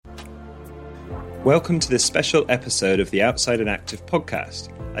Welcome to this special episode of the Outside and Active podcast.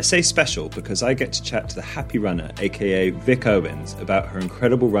 I say special because I get to chat to the happy runner, aka Vic Owens, about her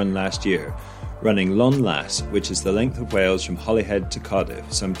incredible run last year, running Lôn Las, which is the length of Wales from Holyhead to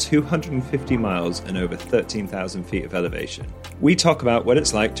Cardiff, some 250 miles and over 13,000 feet of elevation. We talk about what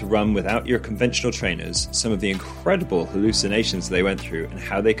it's like to run without your conventional trainers, some of the incredible hallucinations they went through, and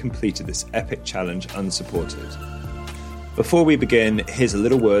how they completed this epic challenge unsupported. Before we begin, here's a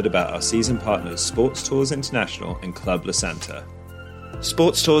little word about our season partners, Sports Tours International and Club La Santa.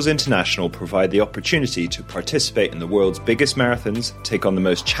 Sports Tours International provide the opportunity to participate in the world's biggest marathons, take on the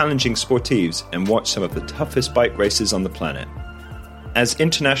most challenging sportives, and watch some of the toughest bike races on the planet. As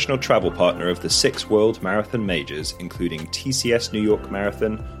international travel partner of the 6 world marathon majors, including TCS New York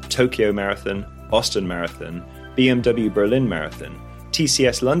Marathon, Tokyo Marathon, Boston Marathon, BMW Berlin Marathon,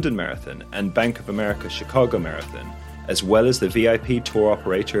 TCS London Marathon, and Bank of America Chicago Marathon, as well as the VIP tour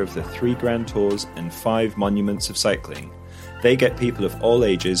operator of the 3 Grand Tours and 5 Monuments of Cycling, they get people of all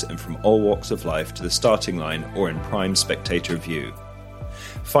ages and from all walks of life to the starting line or in prime spectator view.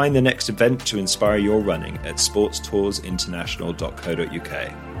 Find the next event to inspire your running at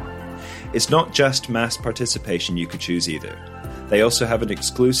sportstoursinternational.co.uk. It's not just mass participation you could choose either. They also have an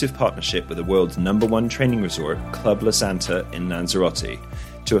exclusive partnership with the world's #1 training resort, Club La Santa in Lanzarote,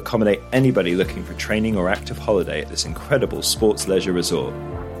 to accommodate anybody looking for training or active holiday at this incredible sports leisure resort.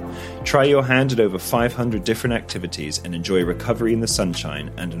 Try your hand at over 500 different activities and enjoy recovery in the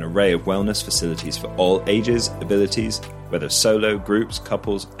sunshine and an array of wellness facilities for all ages, abilities, whether solo, groups,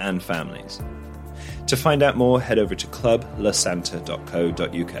 couples, and families. To find out more, head over to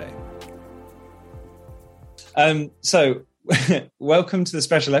clublasanta.co.uk. Welcome to the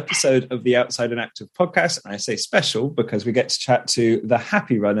special episode of the Outside and Active podcast. And I say special because we get to chat to the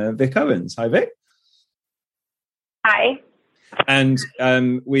happy runner, Vic Owens. Hi, Vic. Hi. And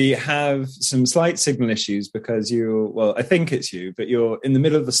we have some slight signal issues because I think it's you, but you're in the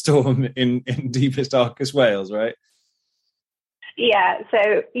middle of the storm in deepest, darkest Wales, right? Yeah,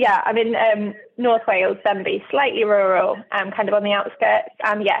 I'm in North Wales, Denby, slightly rural, kind of on the outskirts.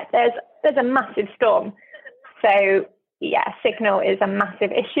 There's a massive storm. So, yeah, signal is a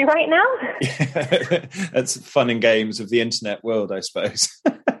massive issue right now. Yeah, that's fun and games of the internet world, I suppose.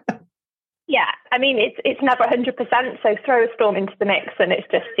 Yeah, I mean, it's never 100%, so throw a storm into the mix and it's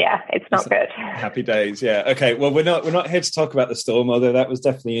just, it's not good. Happy days, yeah. Okay, well, we're not here to talk about the storm, although that was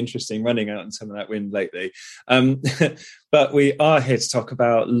definitely interesting running out in some of that wind lately. But we are here to talk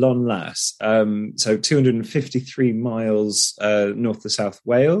about Lôn Las, so 253 miles north to south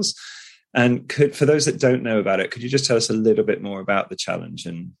Wales. And for those that don't know about it, could you just tell us a little bit more about the challenge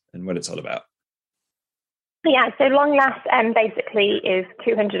and what it's all about? Yeah, so Lôn Las basically is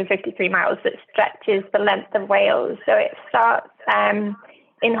 253 miles that stretches the length of Wales. So it starts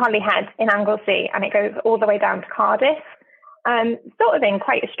in Holyhead in Anglesey and it goes all the way down to Cardiff, sort of in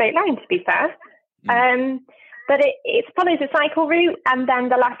quite a straight line, to be fair. But it follows a cycle route, and then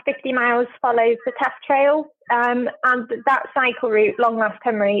the last 50 miles follows the Test Trail. And that cycle route, Lôn Las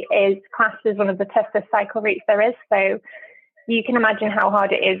Cymru, is classed as one of the toughest cycle routes there is. So you can imagine how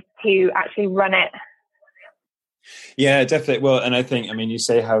hard it is to actually run it. Yeah, definitely. Well, and I think, you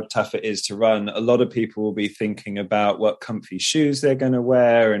say how tough it is to run. A lot of people will be thinking about what comfy shoes they're going to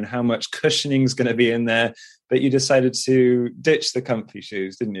wear and how much cushioning is going to be in there. But you decided to ditch the comfy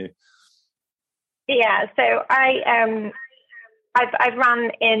shoes, didn't you? Yeah, so I've run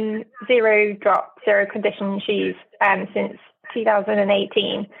in zero condition shoes since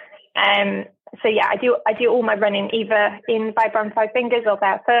 2018. I do all my running either in Vibram 5 Fingers or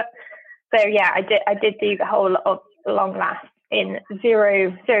Barefoot. So yeah, I did do the whole of Lôn Las in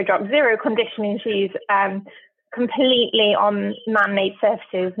zero conditioning shoes, completely on man-made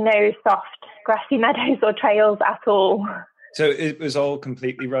surfaces, no soft grassy meadows or trails at all. So it was all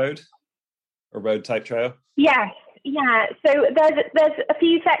completely road? A road type trail? Yes, yeah. So there's a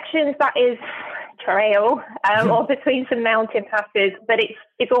few sections that is trail or between some mountain passes, but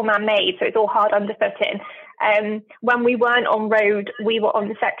it's all man-made, so it's all hard underfooting. When we weren't on road, we were on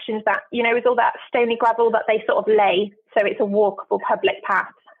the sections that, it was all that stony gravel that they sort of lay, so it's a walkable public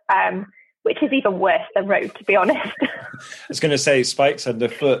path, which is even worse than road, to be honest. I was going to say spikes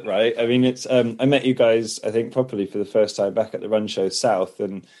underfoot, right? I mean, it's I met you guys, I think, properly for the first time back at the Run Show South,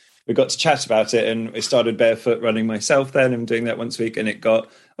 and we got to chat about it, and I started barefoot running myself then. I'm doing that once a week, and it got,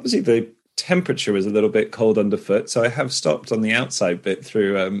 obviously the temperature was a little bit cold underfoot, so I have stopped on the outside bit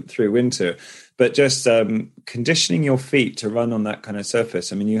through winter. But just conditioning your feet to run on that kind of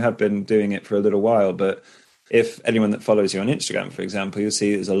surface. I mean, you have been doing it for a little while, but if anyone that follows you on Instagram, for example, you'll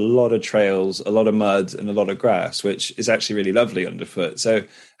see there's a lot of trails, a lot of mud and a lot of grass, which is actually really lovely underfoot. So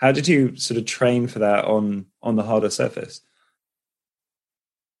how did you sort of train for that on the harder surface?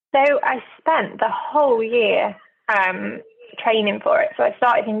 So I spent the whole year training for it. So I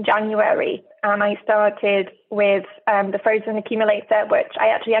started in January, and I started with the frozen accumulator, which I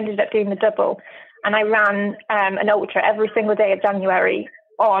actually ended up doing the double. And I ran an ultra every single day of January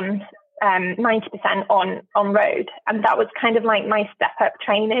on 90% on road. And that was kind of like my step up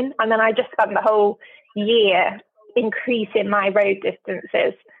training. And then I just spent the whole year increasing my road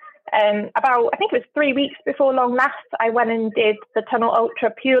distances. I think it was 3 weeks before long last, I went and did the Tunnel Ultra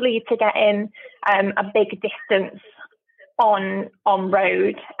purely to get in a big distance on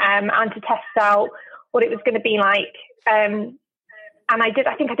road and to test out what it was going to be like. And I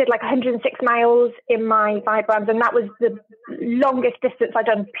think I did like 106 miles in my Vibrams, and that was the longest distance I'd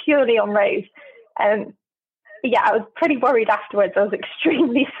done purely on road. Yeah, I was pretty worried afterwards. I was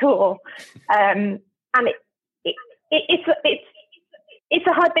extremely sore. And it's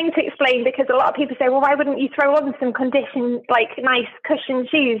a hard thing to explain, because a lot of people say, well, why wouldn't you throw on some condition, like nice cushioned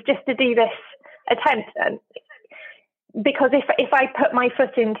shoes just to do this attempt? Because if I put my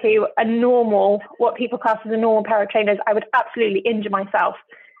foot into a normal, what people class as a normal pair of trainers, I would absolutely injure myself,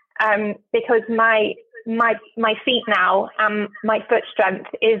 because my feet now and my foot strength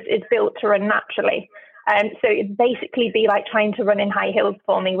is built to run naturally. So it'd basically be like trying to run in high heels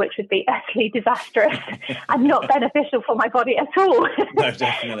for me, which would be utterly disastrous and not beneficial for my body at all. No,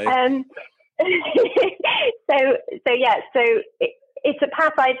 definitely. It's a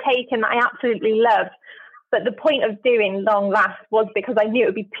path I'd taken that I absolutely love. But the point of doing Long Last was because I knew it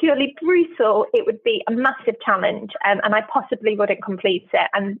would be purely brutal. It would be a massive challenge, and I possibly wouldn't complete it.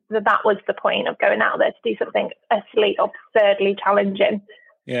 And that was the point of going out there to do something utterly, absurdly challenging.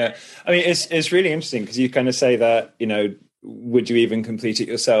 Yeah. I mean, it's really interesting, because you kind of say that, would you even complete it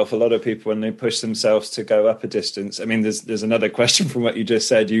yourself? A lot of people, when they push themselves to go up a distance, I mean, there's another question from what you just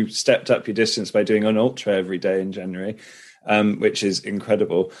said. You stepped up your distance by doing an ultra every day in January, which is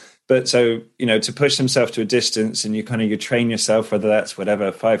incredible. But so, to push themselves to a distance, and you train yourself, whether that's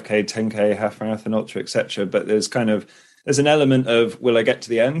whatever, 5K, 10K, half marathon, ultra, etc. But there's an element of, will I get to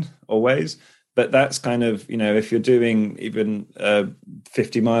the end always? But that's kind of, if you're doing even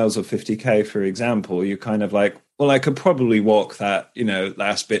 50 miles or 50K, for example, you're kind of like, well, I could probably walk that,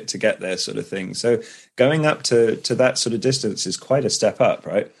 last bit to get there, sort of thing. So going up to that sort of distance is quite a step up,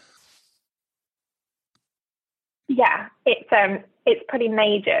 right? Yeah, it's pretty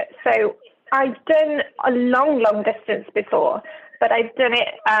major. So I've done a long distance before, but I've done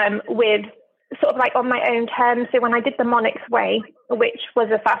it with sort of like on my own terms. So when I did the Monix Way, which was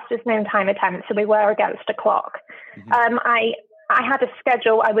the fastest known time attempt, so we were against a clock, I had a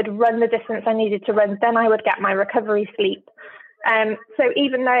schedule. I would run the distance I needed to run, then I would get my recovery sleep. So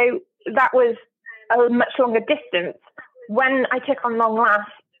even though that was a much longer distance, when I took on Long Last,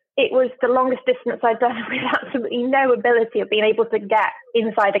 it was the longest distance I'd done with absolutely no ability of being able to get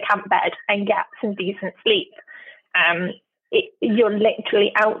inside a camp bed and get some decent sleep. You're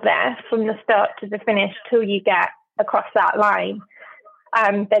literally out there from the start to the finish till you get across that line.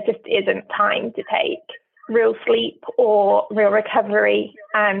 There just isn't time to take real sleep or real recovery.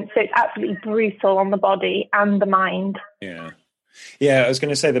 So it's absolutely brutal on the body and the mind. Yeah, I was going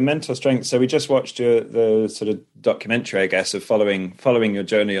to say the mental strength. So we just watched the sort of documentary, I guess, of following your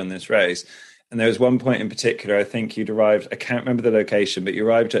journey on this race. And there was one point in particular, I think you'd arrived, I can't remember the location, but you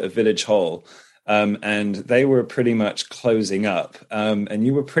arrived at a village hall. And they were pretty much closing up. And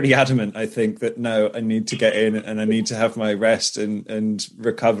you were pretty adamant, I think, that no, I need to get in and I need to have my rest and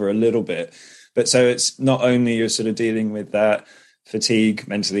recover a little bit. But so it's not only you're sort of dealing with that fatigue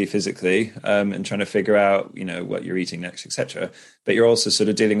mentally, physically, and trying to figure out, what you're eating next, etc. But you're also sort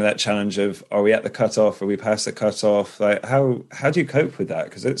of dealing with that challenge of, are we at the cutoff? Are we past the cutoff? Like, how do you cope with that?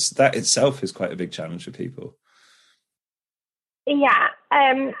 Because that itself is quite a big challenge for people. Yeah.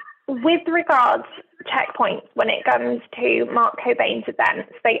 With regards checkpoints, when it comes to Mark Cobain's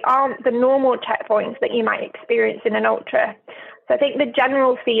events, they aren't the normal checkpoints that you might experience in an ultra. So I think the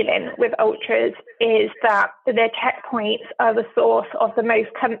general feeling with ultras is that their checkpoints are the source of the most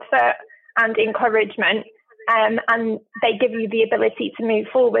comfort and encouragement, and they give you the ability to move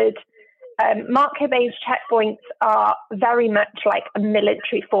forward. Mark Cobain's checkpoints are very much like a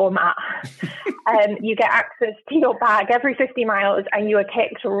military format. You get access to your bag every 50 miles and you are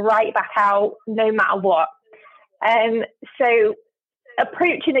kicked right back out no matter what. So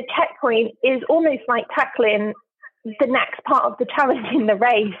approaching a checkpoint is almost like tackling the next part of the challenge in the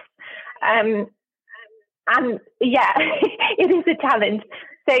race. And yeah, it is a challenge.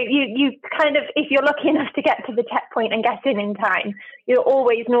 So you kind of, if you're lucky enough to get to the checkpoint and get in time, you're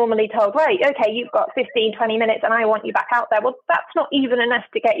always normally told, right, okay, you've got 15, 20 minutes and I want you back out there. Well, that's not even enough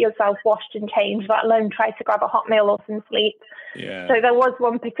to get yourself washed and changed, let alone try to grab a hot meal or some sleep. Yeah. So there was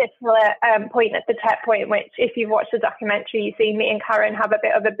one particular point at the checkpoint, which if you've watched the documentary, you see me and Karen have a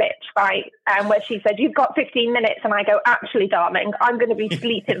bit of a bitch fight where she said, you've got 15 minutes. And I go, actually, darling, I'm going to be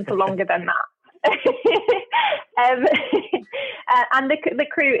sleeping for longer than that. And the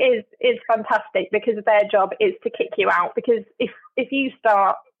crew is fantastic because their job is to kick you out, because if you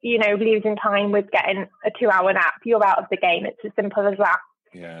start losing time with getting a 2-hour nap, you're out of the game. It's as simple as that.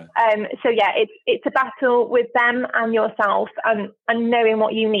 Yeah. So yeah, it's a battle with them and yourself and knowing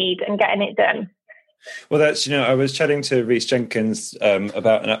what you need and getting it done. Well, that's, I was chatting to Rhys Jenkins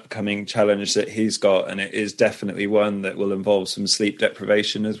about an upcoming challenge that he's got, and it is definitely one that will involve some sleep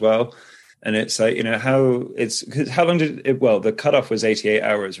deprivation as well. And it's like, how long did it, well, the cutoff was 88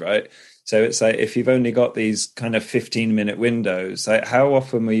 hours, right? So it's like, if you've only got these kind of 15-minute windows, like how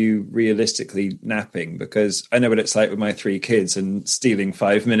often were you realistically napping? Because I know what it's like with my 3 kids and stealing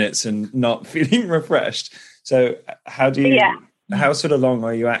 5 minutes and not feeling refreshed. So how sort of long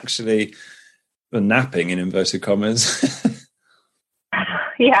are you actually napping, in inverted commas?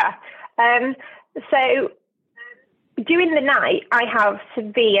 Yeah. So during the night, I have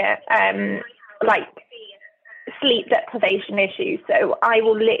severe, sleep deprivation issues. So I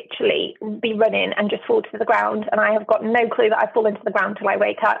will literally be running and just fall to the ground, and I have got no clue that I've fallen to the ground till I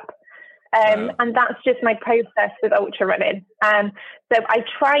wake up. Wow. And that's just my process with ultra running. So I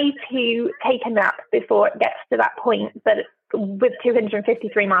try to take a nap before it gets to that point, but with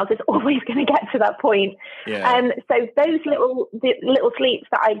 253 miles, it's always going to get to that point. Yeah. So those little sleeps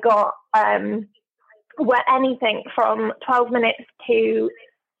that I got were anything from 12 minutes to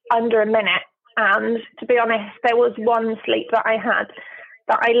under a minute. And to be honest, there was one sleep that I had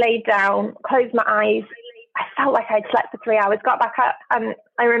that I laid down, closed my eyes. I felt like I'd slept for 3 hours, got back up. And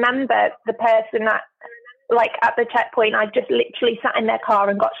I remember the person that, at the checkpoint, I just literally sat in their car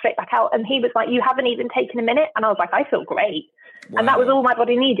and got straight back out. And he was like, you haven't even taken a minute? And I was like, I feel great. Wow. And that was all my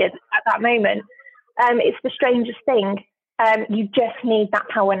body needed at that moment. It's the strangest thing. You just need that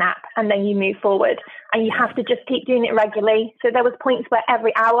power nap and then you move forward, and you have to just keep doing it regularly. So there was points where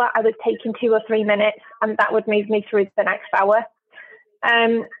every hour I was taking 2 or 3 minutes, and that would move me through the next hour.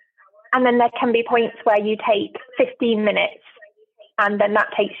 And then there can be points where you take 15 minutes and then that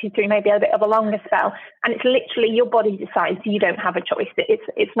takes you through maybe a bit of a longer spell. And it's literally your body decides. You don't have a choice.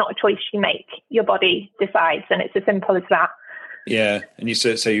 It's not a choice you make. Your body decides, and it's as simple as that. Yeah, and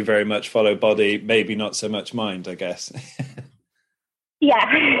so you very much follow body, maybe not so much mind, I guess.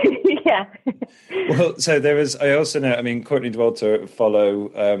 Yeah, yeah. Well, so I also know, Courtney Dauwalter follow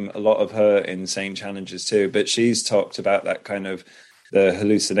a lot of her insane challenges too, but she's talked about that kind of the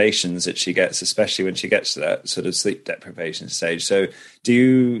hallucinations that she gets, especially when she gets to that sort of sleep deprivation stage. So do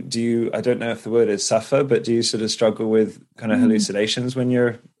you, I don't know if the word is suffer, but do you sort of struggle with kind of hallucinations when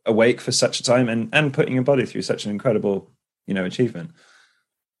you're awake for such a time and putting your body through such an incredible achievement?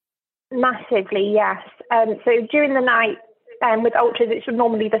 Massively, yes. So during the night with ultras, it's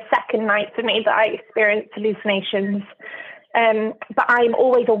normally the second night for me that I experience hallucinations. But I'm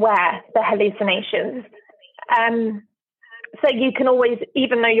always aware the hallucinations. So you can always,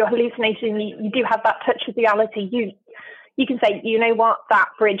 even though you're hallucinating, you do have that touch of reality. You can say, you know what, that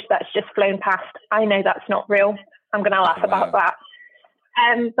bridge that's just flown past, I know that's not real. I'm going to laugh about that.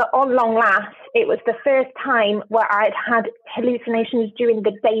 But on long last, it was the first time where I'd had hallucinations during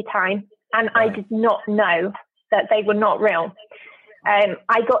the daytime, and I did not know that they were not real.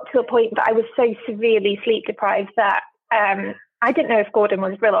 I got to a point that I was so severely sleep deprived that I didn't know if Gordon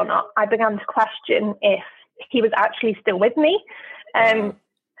was real or not. I began to question if he was actually still with me. I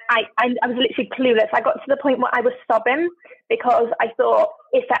was literally clueless. I got to the point where I was sobbing because I thought,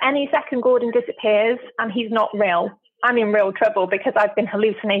 if at any second Gordon disappears and he's not real, I'm in real trouble because I've been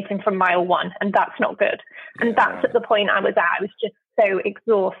hallucinating from mile one, and that's not good. And that's at the point I was at. I was just so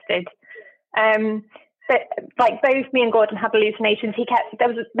exhausted. But both me and Gordon had hallucinations. There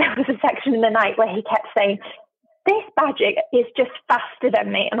was a section in the night where he kept saying, this badger is just faster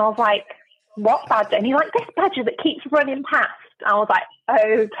than me. And I was like, what badger? And he's like, this badger that keeps running past. I was like,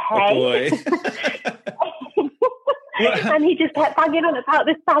 okay. Oh boy. And he just kept banging on about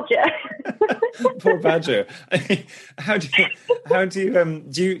this badger. Poor badger. How do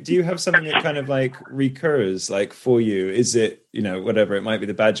you have something that kind of recurs for you? Is it, whatever, it might be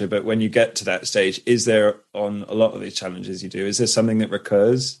the badger, but when you get to that stage, is there, on a lot of these challenges you do, is there something that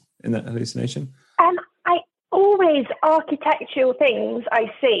recurs in that hallucination? I always architectural things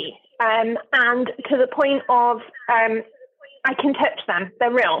I see. And to the point of I can touch them.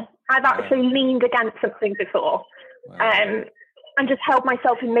 They're real. I've actually leaned against something before, and just held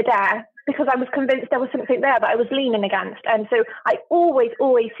myself in midair because I was convinced there was something there that I was leaning against. And so I always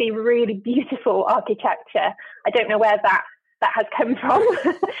see really beautiful architecture. I don't know where that has come from.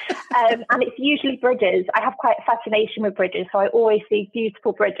 And it's usually bridges. I have quite a fascination with bridges, so I always see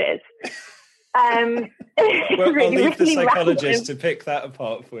beautiful bridges. Well, really, I'll leave the really psychologist to pick that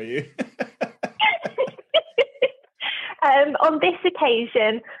apart for you. On this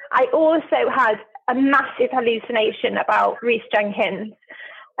occasion, I also had a massive hallucination about Rhys Jenkins,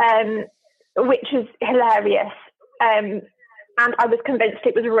 which was hilarious. And I was convinced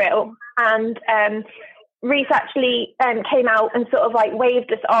it was real. And Rhys actually came out and sort of like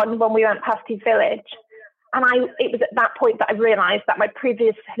waved us on when we went past his village. And it was at that point that I realised that my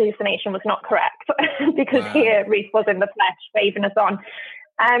previous hallucination was not correct because here Rhys was in the flesh waving us on.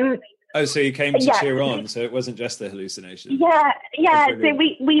 So you came to cheer on, so it wasn't just a hallucination. Yeah. So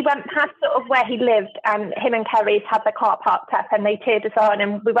we went past sort of where he lived, and him and Kerry's had the car parked up, and they cheered us on,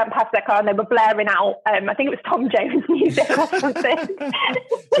 and we went past their car, and they were blaring out, I think it was Tom Jones music or something.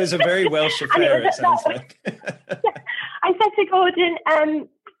 So it's a very Welsh affair, it sounds like. I said to Gordon,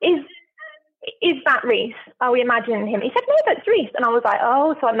 is that Rhys? Are we imagining him? He said, no, that's Rhys. And I was like,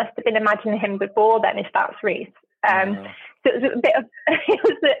 oh, so I must have been imagining him before then, if that's Rhys. So it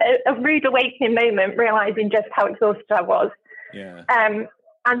was a rude awakening moment, realising just how exhausted I was. Yeah.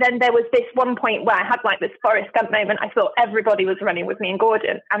 And then there was this one point where I had like this Forrest Gump moment. I thought everybody was running with me and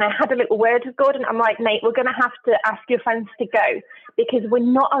Gordon. And I had a little word with Gordon. I'm like, mate, we're going to have to ask your friends to go because we're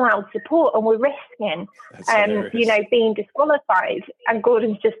not allowed support and we're risking, being disqualified. And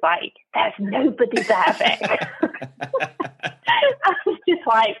Gordon's just like, there's nobody there, Vic. I was just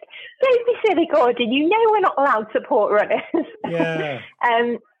like, don't be silly, Gordon. You know we're not allowed support runners. Yeah.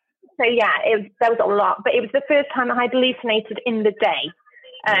 So yeah, there was a lot. But it was the first time I had hallucinated in the day.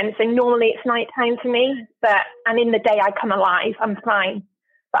 So normally it's nighttime for me, and in the day I come alive, I'm fine.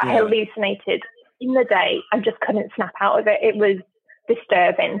 But I hallucinated in the day and just couldn't snap out of it. It was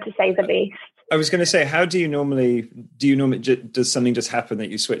disturbing, to say the least. I was going to say, how do you normally, does something just happen that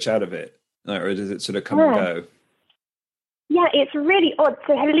you switch out of it? Or does it sort of come and go? Yeah, it's really odd.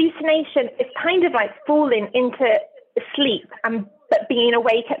 So hallucination is kind of like falling into sleep but being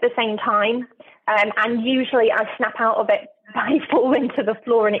awake at the same time. And usually I snap out of it by falling to the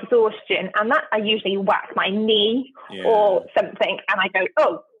floor in exhaustion. And that I usually whack my knee or something and I go,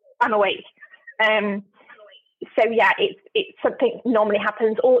 oh, I'm awake. So yeah, it's something normally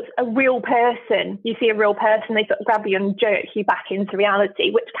happens, or it's a real person. You see a real person, they sort of grab you and jerk you back into reality,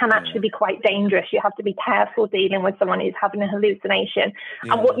 which can actually be quite dangerous. You have to be careful dealing with someone who's having a hallucination.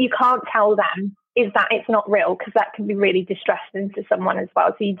 Yeah. And what you can't tell them is that it's not real, because that can be really distressing to someone as well.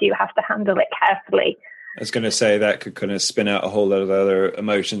 So you do have to handle it carefully. I was going to say that could kind of spin out a whole lot of other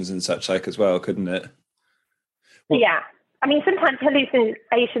emotions and such like as well, couldn't it? Well, yeah. I mean, sometimes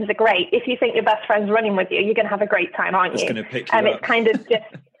hallucinations are great. If you think your best friend's running with you, you're going to have a great time, aren't you? It's going to pick you up. It's kind of just,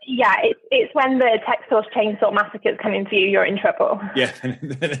 it's when the Texas Chainsaw Massacre is coming for you, you're in trouble. Yeah, then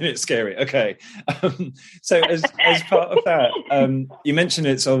it's scary. Okay. So as part of that, you mentioned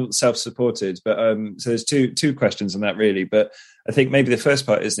it's all self-supported, but so there's two questions on that really. But I think maybe the first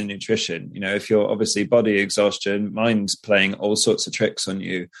part is the nutrition. You know, if you're obviously body exhaustion, mind's playing all sorts of tricks on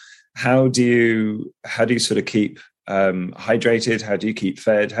you, how do you sort of keep hydrated? How do you keep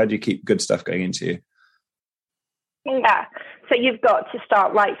fed? How do you keep good stuff going into you? Yeah, so you've got to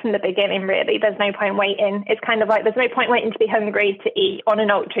start right from the beginning, really. There's no point waiting. It's kind of like there's no point waiting to be hungry to eat on an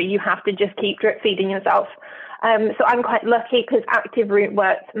ultra. You have to just keep drip feeding yourself. So I'm quite lucky because Active Root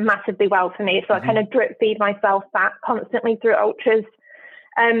works massively well for me. So I kind of drip feed myself back constantly through ultras.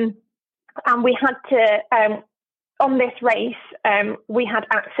 And we had to... on this race, we had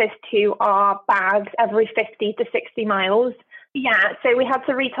access to our bags every 50 to 60 miles. Yeah, so we had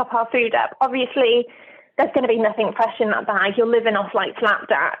to retop our food up. Obviously, there's going to be nothing fresh in that bag. You're living off like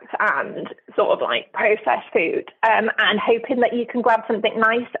slapjacks and sort of like processed food, and hoping that you can grab something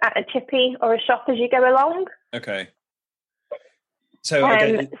nice at a chippy or a shop as you go along. Okay.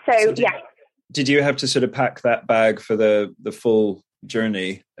 So did you have to sort of pack that bag for the full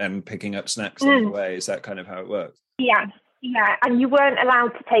journey and picking up snacks along the way? Is that kind of how it works? Yeah, and you weren't allowed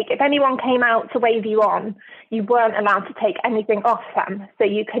to take, if anyone came out to wave you on, you weren't allowed to take anything off them. So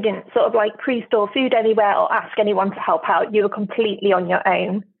you couldn't sort of like pre-store food anywhere or ask anyone to help out. You were completely on your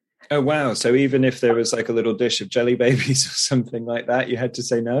own. Oh, wow. So even if there was like a little dish of jelly babies or something like that, you had to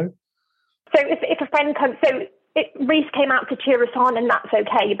say no? So if a friend comes, Rhys came out to cheer us on and that's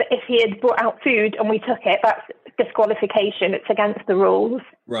okay. But if he had brought out food and we took it, that's disqualification. It's against the rules.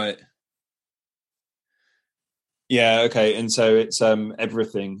 Right. Yeah, okay. And so it's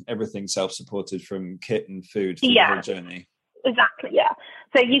everything self-supported from kit and food through the whole journey. Exactly, yeah.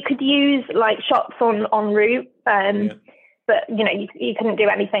 So you could use like shops en route, but you couldn't do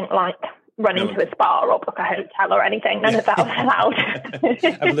anything like run into a spa or book a hotel or anything. None of that was allowed.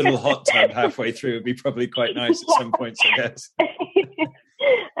 Have a little hot tub halfway through would be probably quite nice at some points, I guess.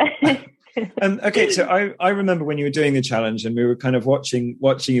 Okay, so I remember when you were doing the challenge and we were kind of watching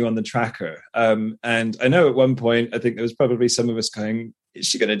you on the tracker. And I know at one point, I think there was probably some of us going, is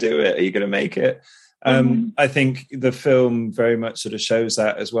she going to do it? Are you going to make it? I think the film very much sort of shows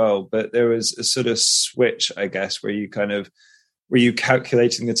that as well. But there was a sort of switch, I guess, where you were you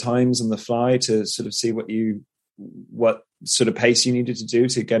calculating the times on the fly to sort of see what sort of pace you needed to do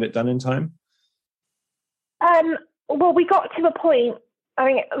to get it done in time? Well, we got to a point, I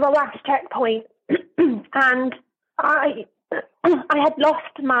mean, the last checkpoint, and I had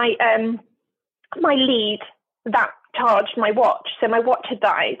lost my my lead that charged my watch. So my watch had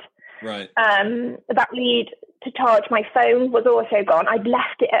died. Right. That lead to charge my phone was also gone. I'd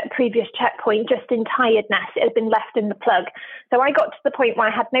left it at a previous checkpoint just in tiredness. It had been left in the plug. So I got to the point where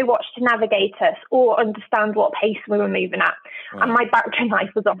I had no watch to navigate us or understand what pace we were moving at. Wow. And my battery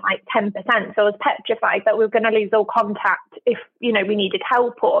life was on like 10%. So I was petrified that we were going to lose all contact if, we needed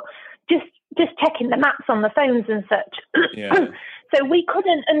help or just checking the maps on the phones and such. Yeah. So we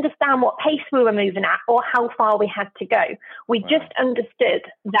couldn't understand what pace we were moving at or how far we had to go. We just understood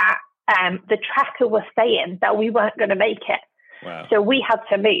that the tracker was saying that we weren't going to make it. Wow. So we had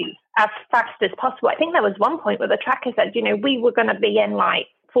to move as fast as possible. I think there was one point where the tracker said, we were going to be in like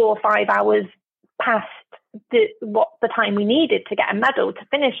 4 or 5 hours past the time we needed to get a medal to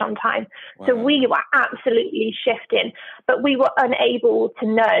finish on time. Wow. So we were absolutely shifting, but we were unable to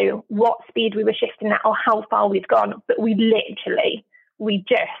know what speed we were shifting at or how far we'd gone. But we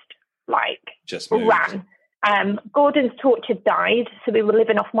just ran. Gordon's torch had died, so we were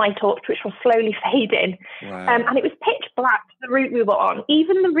living off my torch, which was slowly fading. Wow. And it was pitch black, the route we were on.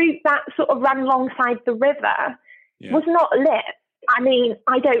 Even the route that sort of ran alongside the river was not lit. I mean,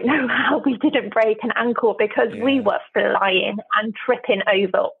 I don't know how we didn't break an ankle because we were flying and tripping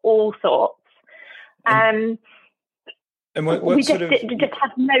over all sorts. And what we just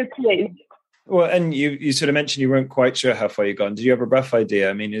had no clue. Well, and you sort of mentioned you weren't quite sure how far you'd gone. Did you have a rough idea?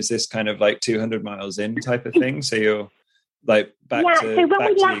 I mean, is this kind of like 200 miles in type of thing? So you're like back to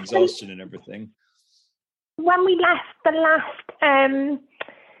the exhaustion and everything. When we left the last,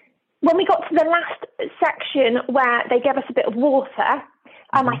 when we got to the last section where they gave us a bit of water,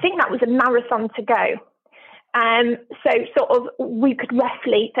 I think that was a marathon to go. So sort of we could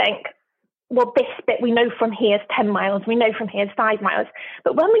roughly think, well, this bit we know from here is 10 miles, we know from here is 5 miles.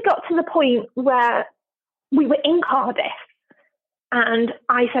 But when we got to the point where we were in Cardiff, and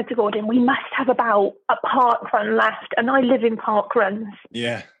I said to Gordon, we must have about a park run left, and I live in park runs.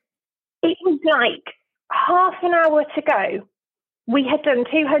 Yeah. It was like half an hour to go. We had done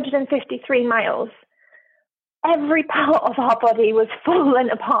 253 miles. Every part of our body was falling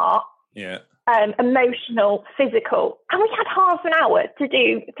apart. Yeah. Emotional, physical. And we had half an hour to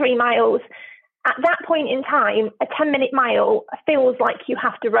do 3 miles. At that point in time, a 10-minute mile feels like you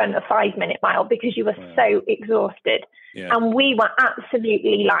have to run a 5-minute mile because you were so exhausted. Yeah. And we were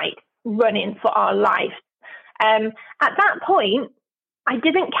absolutely like running for our life. At that point, I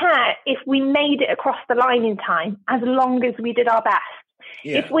didn't care if we made it across the line in time as long as we did our best.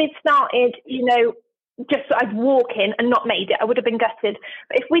 Yeah. If we'd started, just I'd walk in and not made it, I would have been gutted.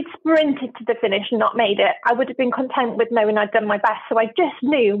 But if we'd sprinted to the finish and not made it, I would have been content with knowing I'd done my best. So I just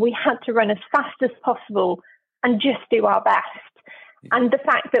knew we had to run as fast as possible and just do our best. And the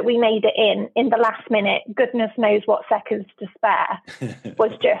fact that we made it in the last minute, goodness knows what seconds to spare,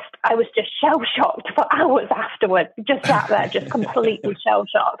 I was just shell-shocked for hours afterwards, just sat there, just completely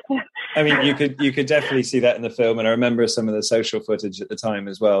shell-shocked. I mean, you could definitely see that in the film. And I remember some of the social footage at the time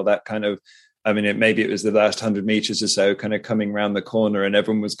as well, that kind of, I mean, maybe it was the last 100 meters or so, kind of coming around the corner, and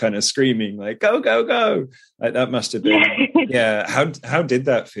everyone was kind of screaming like, "Go, go, go!" Like that must have been, yeah. How did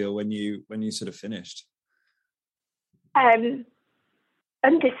that feel when you sort of finished?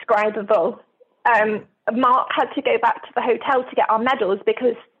 Undescribable. Mark had to go back to the hotel to get our medals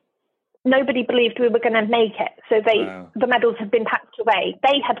because nobody believed we were going to make it. So the medals had been packed away.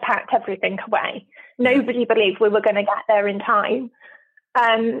 They had packed everything away. Nobody believed we were going to get there in time.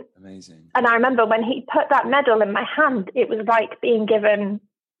 Amazing. And I remember when he put that medal in my hand, it was like being given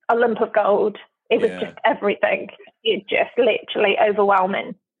a lump of gold. It was just everything. It just literally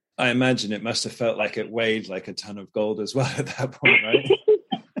overwhelming. I imagine it must have felt like it weighed like a ton of gold as well at that point, right?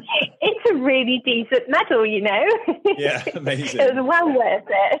 It's a really decent medal, you know. Yeah, amazing. It was well worth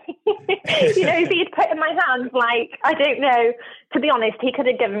it. You know, if he'd put in my hands, like, I don't know, to be honest, he could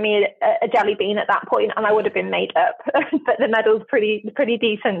have given me a jelly bean at that point and I would have been made up. But the medal's pretty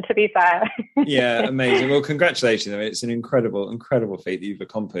decent, to be fair. Yeah, amazing. Well, congratulations. I mean, it's an incredible feat that you've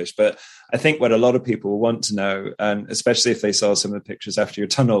accomplished. But I think what a lot of people want to know, and especially if they saw some of the pictures after your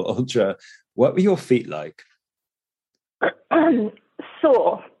tunnel ultra, what were your feet like?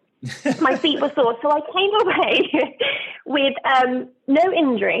 Sore. My feet were sore. So I came away with no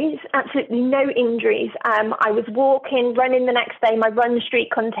injuries, absolutely no injuries. I was running the next day. My run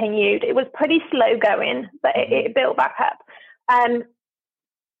streak continued. It was pretty slow going, but it built back up. I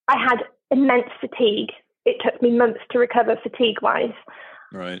had immense fatigue. It took me months to recover fatigue-wise.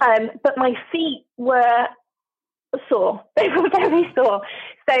 Right. But my feet were sore. They were very sore.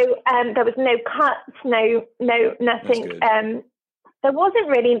 So there was no cuts, no nothing. There wasn't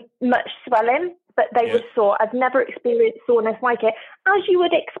really much swelling, but they were sore. I've never experienced soreness like it, as you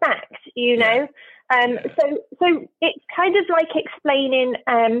would expect, you know. So it's kind of like explaining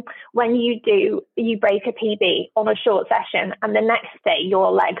when you break a PB on a short session and the next day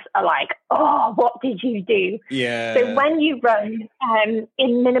your legs are like, oh, what did you do? Yeah. So when you run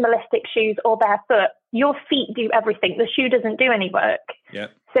in minimalistic shoes or barefoot, your feet do everything. The shoe doesn't do any work. Yeah.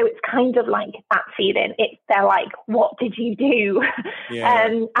 So it's kind of like that feeling. They're like, what did you do? Yeah.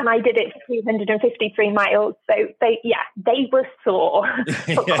 And I did it for 353 miles. So they were sore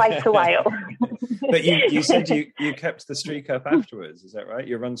for quite a while. But you said you kept the streak up afterwards. Is that right?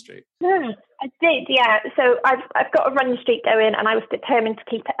 Your run streak? Yeah, I did. Yeah. So I've got a run streak going and I was determined to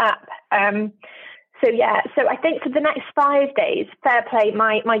keep it up. So I think for the next 5 days, fair play,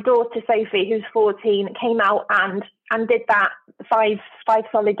 my daughter Sophie, who's 14, came out and did that five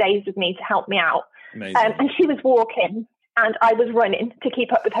solid days with me to help me out. Amazing. And she was walking and I was running to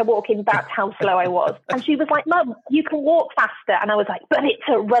keep up with her walking. That's how slow I was. And she was like, Mum, you can walk faster. And I was like, but it's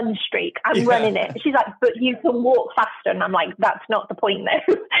a run streak. I'm running it. She's like, but you can walk faster. And I'm like, that's not the point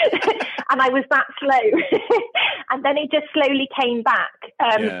though. And I was that slow. And then it just slowly came back.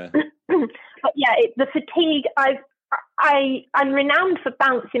 But the fatigue, I'm renowned for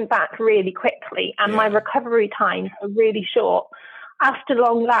bouncing back really quickly, and my recovery times are really short. After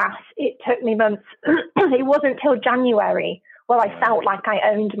long last, it took me months. It wasn't till January where I felt like I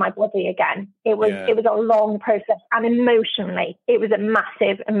owned my body again. It was a long process, and emotionally, it was a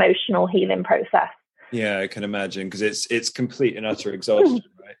massive emotional healing process. Yeah, I can imagine, because it's complete and utter exhaustion,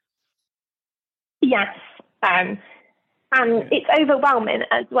 right? Yes. And it's overwhelming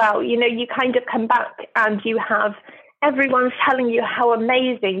as well. You know, you kind of come back and you have everyone's telling you how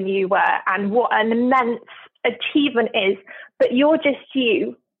amazing you were and what an immense achievement is, but you're just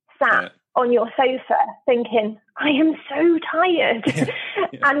sat on your sofa thinking, I am so tired.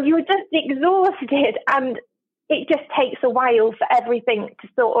 And you're just exhausted, and it just takes a while for everything to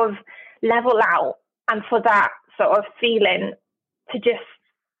sort of level out and for that sort of feeling to just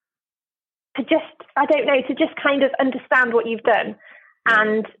I don't know, to just kind of understand what you've done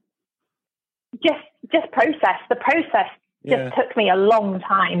and just process. The process just took me a long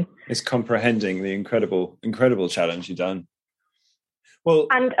time. It's comprehending the incredible challenge you've done. Well,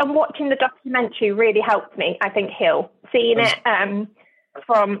 and watching the documentary really helped me, I think, heal. Seeing it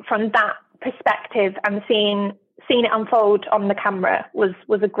from that perspective and seeing it unfold on the camera was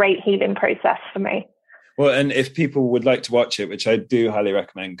a great healing process for me. Well, and if people would like to watch it, which I do highly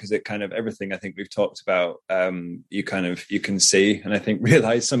recommend, because it kind of everything I think we've talked about, you can see and I think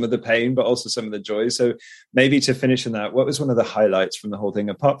realize some of the pain, but also some of the joy. So maybe to finish on that, what was one of the highlights from the whole thing?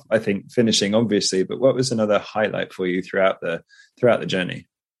 Apart, I think finishing obviously, but what was another highlight for you throughout the journey?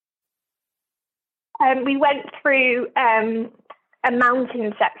 We went through a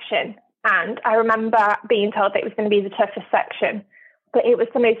mountain section, and I remember being told that it was going to be the toughest section. But it was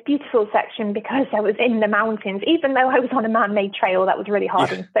the most beautiful section because I was in the mountains. Even though I was on a man-made trail that was really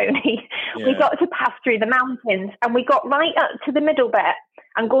hard and stony, we got to pass through the mountains, and we got right up to the middle bit.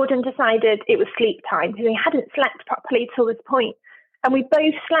 And Gordon decided it was sleep time because he hadn't slept properly till this point. And we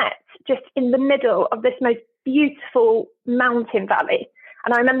both slept just in the middle of this most beautiful mountain valley.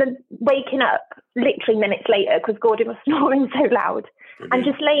 And I remember waking up literally minutes later because Gordon was snoring so loud. Brilliant. And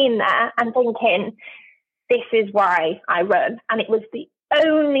just laying there and thinking, this is why I run. And it was the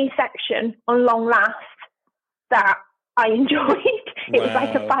only section on long last that I enjoyed. It was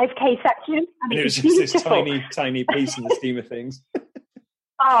like a 5K section. And it was just beautiful. This tiny piece in the scheme of things.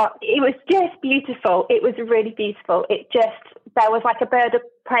 Oh, it was just beautiful. It was really beautiful. There was like a bird of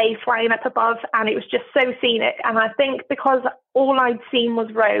prey flying up above, and it was just so scenic. And I think because all I'd seen was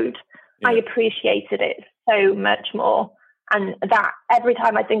road, I appreciated it so much more. And that every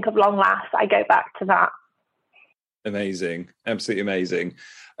time I think of Long Last, I go back to that. Amazing. Absolutely amazing.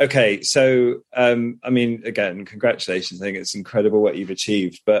 Okay. So, again, congratulations. I think it's incredible what you've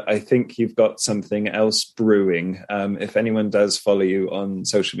achieved, but I think you've got something else brewing. If anyone does follow you on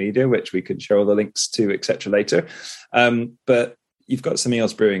social media, which we could share all the links to, etc. later. But you've got something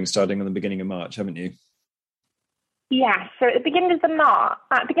else brewing starting on the beginning of March, haven't you? Yeah, so at the beginning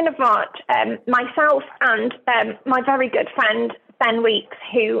of March, myself and my very good friend Ben Weeks,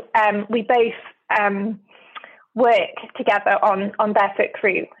 who we both work together on Barefoot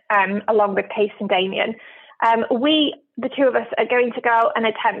Crew, along with Case and Damien. The two of us, are going to go and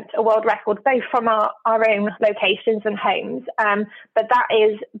attempt a world record, both from our own locations and homes. But that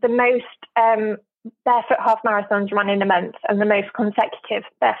is the most barefoot half marathons run in a month, and the most consecutive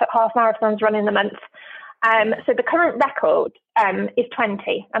barefoot half marathons run in a month. So the current record is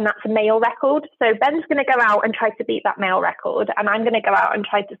 20, and that's a male record. So Ben's going to go out and try to beat that male record, and I'm going to go out and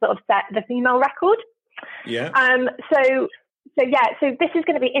try to sort of set the female record. Yeah. So this is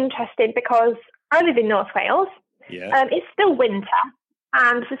going to be interesting because I live in North Wales. Yeah. It's still winter.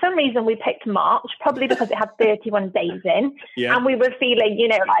 And for some reason we picked March, probably because it had 31 days in. Yeah. And we were feeling,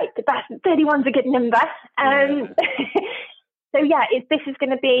 like the best 31's a good number. So this is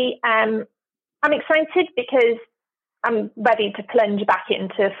going to be, I'm excited because I'm ready to plunge back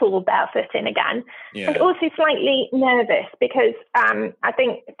into full barefooting again. Yeah. And also slightly nervous because I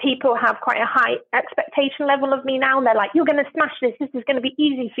think people have quite a high expectation level of me now. They're like, you're going to smash this. This is going to be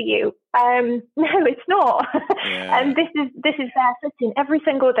easy for you. No, it's not. Yeah. And this is barefooting every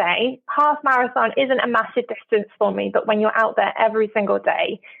single day. Half marathon isn't a massive distance for me, but when you're out there every single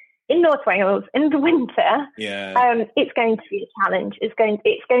day in North Wales in the winter, it's going to be a challenge. It's going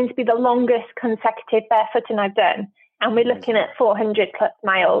to be the longest consecutive barefooting I've done. And we're looking at 400 plus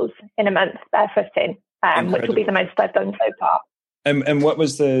miles in a month barefooting, which will be the most I've done so far. And what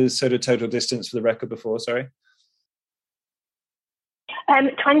was the sort of total distance for the record before? Sorry.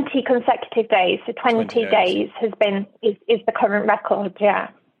 20 consecutive days. So 20 days is the current record. Yeah.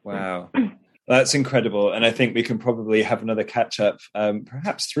 Wow. That's incredible. And I think we can probably have another catch up,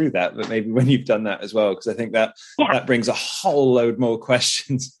 perhaps through that, but maybe when you've done that as well, because I think that brings a whole load more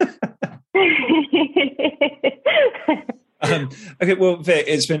questions. Okay, well, Vic,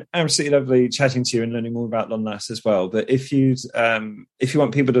 it's been absolutely lovely chatting to you and learning more about Long Last as well. But if you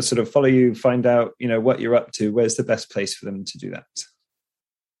want people to sort of follow you, find out, what you're up to, where's the best place for them to do that?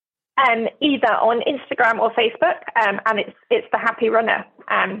 Either on Instagram or Facebook, and it's the Happy Runner.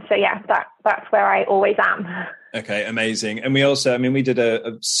 That's where I always am. Okay, amazing. And we also, we did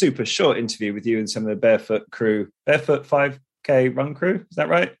a super short interview with you and some of the Barefoot 5K run crew. Is that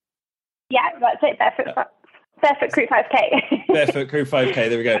right? Yeah, that's it. Barefoot Crew 5K. Barefoot Crew 5K,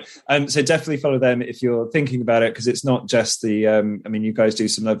 there we go. So definitely follow them if you're thinking about it, because it's not just the, you guys do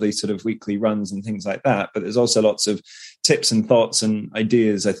some lovely sort of weekly runs and things like that, but there's also lots of tips and thoughts and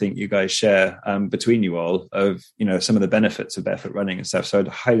ideas I think you guys share between you all of, some of the benefits of barefoot running and stuff. So I'd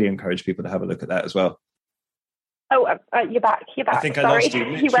highly encourage people to have a look at that as well. Oh, you're back. I think I lost you.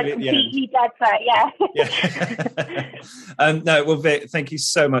 You went completely dead there, yeah. No, well, Vic, thank you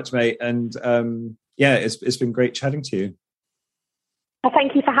so much, mate. And it's been great chatting to you. Well,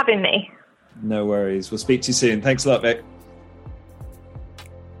 thank you for having me. No worries. We'll speak to you soon. Thanks a lot, Vic.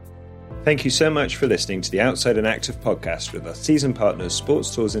 Thank you so much for listening to the Outside and Active podcast with our season partners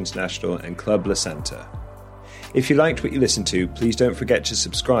Sports Tours International and Club La Santa. If you liked what you listened to, please don't forget to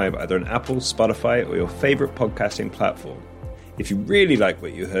subscribe either on Apple, Spotify, or your favourite podcasting platform. If you really like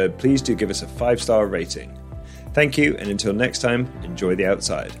what you heard, please do give us a 5-star rating. Thank you, and until next time, enjoy the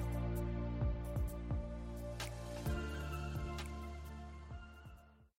outside.